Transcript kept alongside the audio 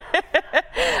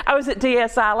I was at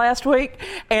DSI last week,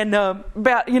 and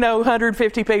about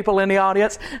 150 people in the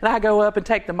audience, and I go up and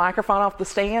take the microphone off the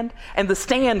stand, and the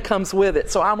stand comes with it,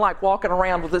 so I'm like walking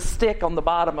around with a stick on the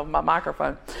bottom of my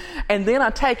microphone, and then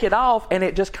I take it off, and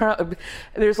it just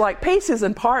there's like pieces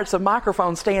and parts of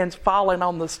microphone stands falling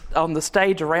on the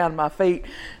stage around my feet,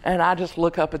 and I just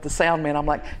look up at the sound man. I'm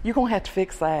like, you're gonna have to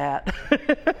fix that.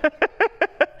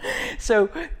 So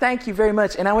thank you very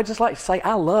much. And I would just like to say,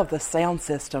 I love the sound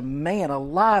system. Man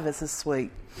alive, this is sweet.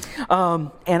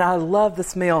 And I love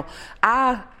this mill.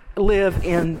 I live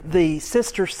in the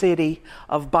sister city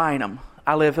of Bynum.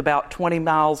 I live about 20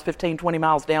 miles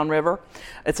downriver.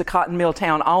 It's a cotton mill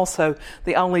town also.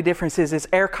 The only difference is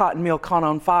our cotton mill caught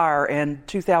on fire in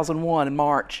 2001 in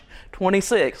March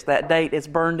 26th. That date is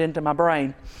burned into my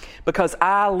brain because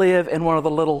I live in one of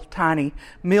the little tiny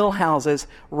mill houses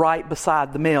right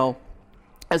beside the mill.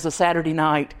 It was a Saturday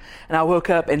night, and I woke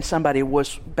up, and somebody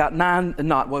was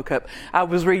I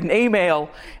was reading email,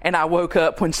 and I woke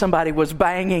up when somebody was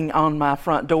banging on my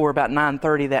front door about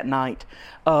 9:30 that night,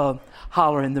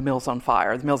 hollering, the mill's on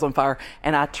fire, the mill's on fire.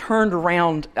 And I turned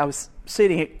around, I was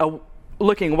sitting,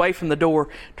 looking away from the door,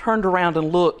 turned around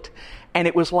and looked, and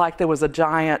it was like there was a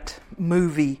giant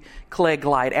movie Klieg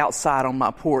light outside on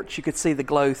my porch. You could see the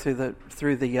glow through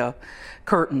the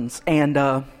curtains.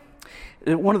 And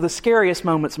one of the scariest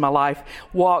moments of my life,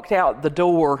 walked out the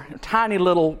door, a tiny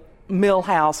little mill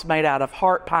house made out of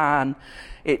heart pine.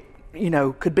 It,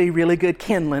 could be really good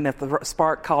kindling if the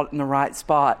spark caught it in the right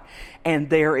spot. And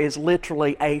there is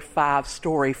literally a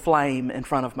 5-story flame in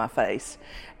front of my face.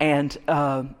 And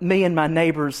me and my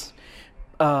neighbors,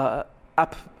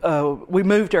 we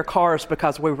moved our cars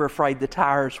because we were afraid the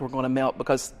tires were going to melt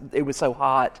because it was so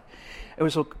hot. It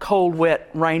was a cold,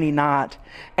 wet, rainy night.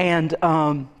 And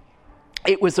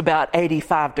it was about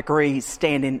 85 degrees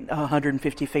standing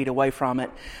 150 feet away from it.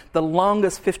 The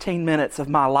longest 15 minutes of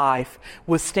my life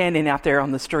was standing out there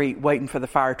on the street waiting for the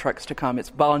fire trucks to come. It's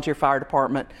a volunteer fire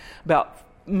department about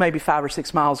maybe 5 or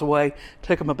 6 miles away.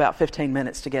 Took them about 15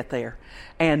 minutes to get there.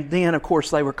 And then, of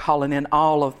course, they were calling in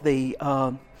all of the,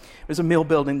 it was a mill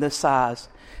building this size.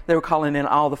 They were calling in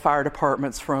all the fire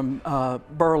departments from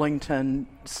Burlington,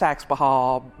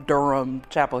 Saxapahaw, Durham,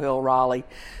 Chapel Hill, Raleigh.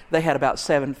 They had about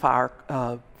 7 fire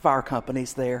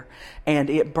companies there. And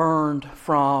it burned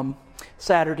from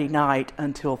Saturday night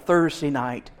until Thursday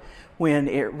night when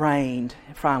it rained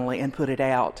finally and put it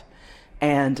out.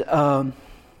 And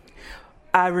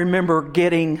I remember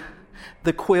getting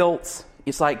the quilts.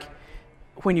 It's like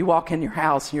when you walk in your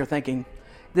house and you're thinking,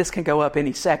 this can go up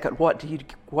any second. What do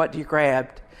you grab?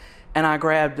 And I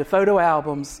grabbed the photo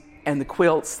albums and the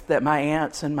quilts that my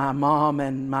aunts and my mom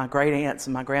and my great aunts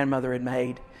and my grandmother had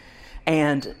made,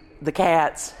 and the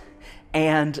cats,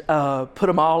 and put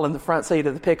them all in the front seat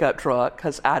of the pickup truck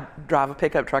because I drive a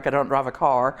pickup truck. I don't drive a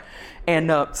car. And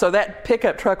so that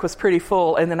pickup truck was pretty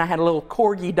full. And then I had a little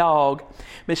corgi dog,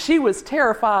 but she was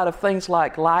terrified of things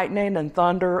like lightning and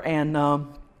thunder and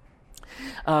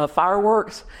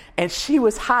fireworks, and she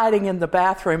was hiding in the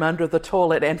bathroom under the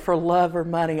toilet, and for love or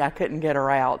money I couldn't get her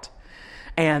out.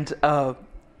 And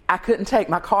I couldn't take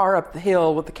my car up the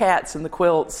hill with the cats and the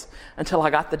quilts until I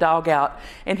got the dog out.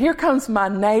 And here comes my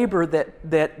neighbor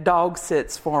that dog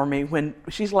sits for me. When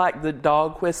she's like the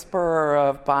dog whisperer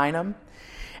of Bynum,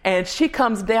 and she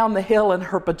comes down the hill in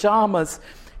her pajamas,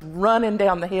 running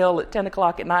down the hill at 10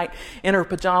 o'clock at night in her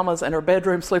pajamas and her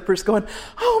bedroom slippers going,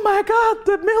 "Oh my God,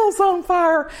 the mill's on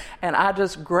fire." And I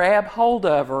just grabbed hold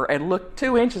of her and looked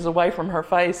 2 inches away from her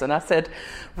face, and I said,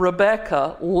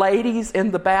 "Rebecca, ladies in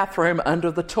the bathroom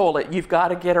under the toilet, you've got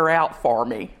to get her out for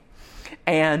me."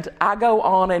 And I go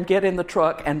on and get in the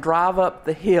truck and drive up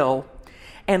the hill,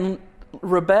 and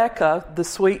Rebecca, the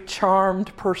sweet,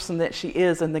 charmed person that she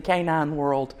is in the canine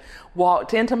world,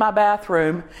 walked into my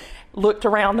bathroom, looked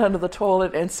around under the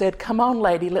toilet and said, "Come on,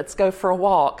 lady, let's go for a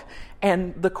walk."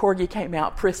 And the corgi came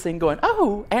out prissing, going,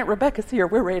 "Oh, Aunt Rebecca's here.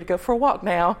 We're ready to go for a walk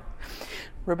now."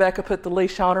 Rebecca put the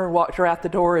leash on her, walked her out the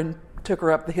door, and took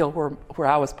her up the hill where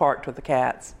I was parked with the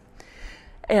cats.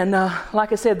 And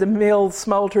like I said, the mill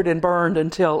smoldered and burned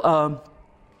until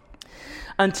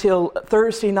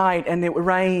Thursday night, and it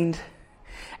rained.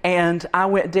 And I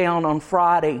went down on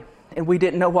Friday, and we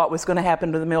didn't know what was going to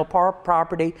happen to the mill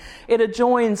property. It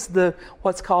adjoins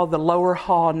what's called the Lower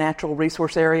Haw Natural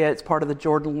Resource Area. It's part of the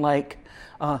Jordan Lake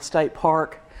State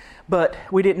Park. But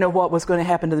we didn't know what was going to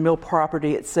happen to the mill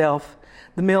property itself.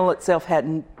 The mill itself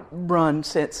hadn't run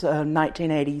since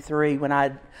 1983. When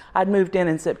I'd moved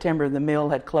in September, the mill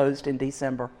had closed in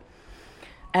December.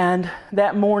 And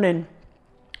that morning,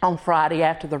 on Friday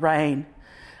after the rain,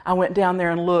 I went down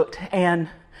there and looked, and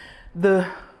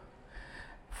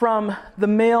From the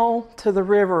mill to the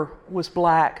river was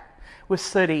black, was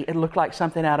sooty. It looked like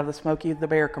something out of the Smokey the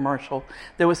Bear commercial.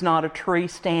 There was not a tree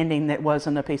standing that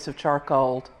wasn't a piece of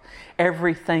charcoal.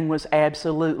 Everything was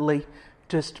absolutely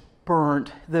just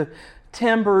burnt. The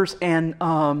timbers and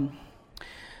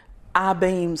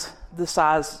I-beams the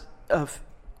size of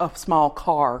a small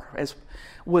car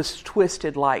was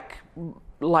twisted like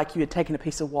you had taken a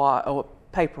piece of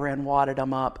paper and wadded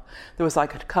them up. There was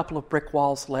like a couple of brick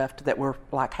walls left that were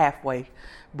like halfway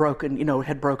broken,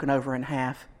 had broken over in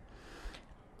half.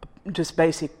 Just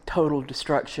basic total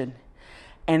destruction.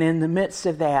 And in the midst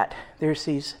of that, there's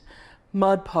these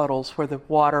mud puddles where the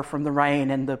water from the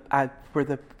rain and where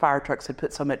the fire trucks had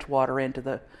put so much water into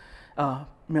the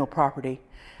mill property.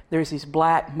 There's these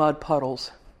black mud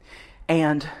puddles,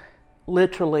 and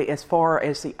literally as far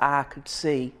as the eye could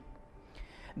see,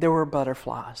 there were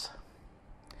butterflies.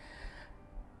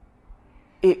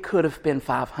 It could have been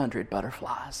 500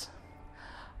 butterflies.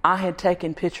 I had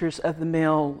taken pictures of the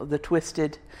mill, the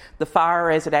fire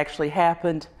as it actually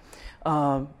happened,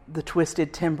 the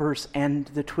twisted timbers and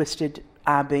the twisted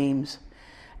I-beams,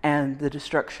 and the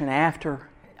destruction after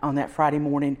on that Friday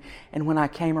morning. And when I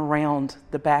came around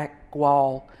the back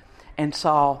wall and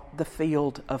saw the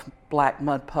field of black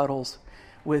mud puddles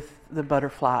with the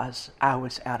butterflies, I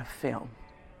was out of film.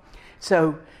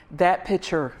 So that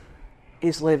picture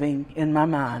is living in my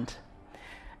mind.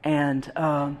 And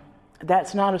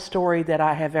that's not a story that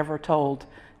I have ever told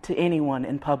to anyone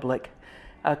in public.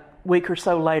 A week or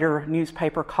so later, a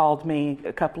newspaper called me,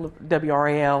 a couple of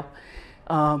WRAL,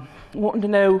 wanting to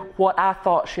know what I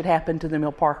thought should happen to the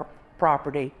mill park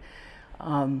property,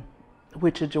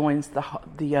 which adjoins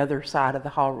the other side of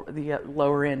the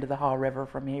lower end of the Haw River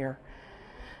from here.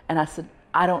 And I said,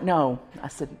 I don't know. I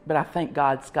said, but I think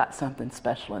God's got something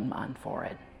special in mind for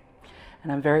it.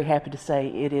 And I'm very happy to say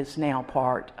it is now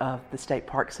part of the state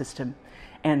park system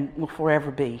and will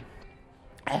forever be,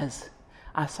 as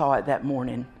I saw it that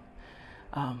morning,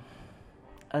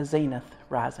 a zenith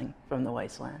rising from the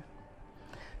wasteland.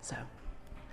 So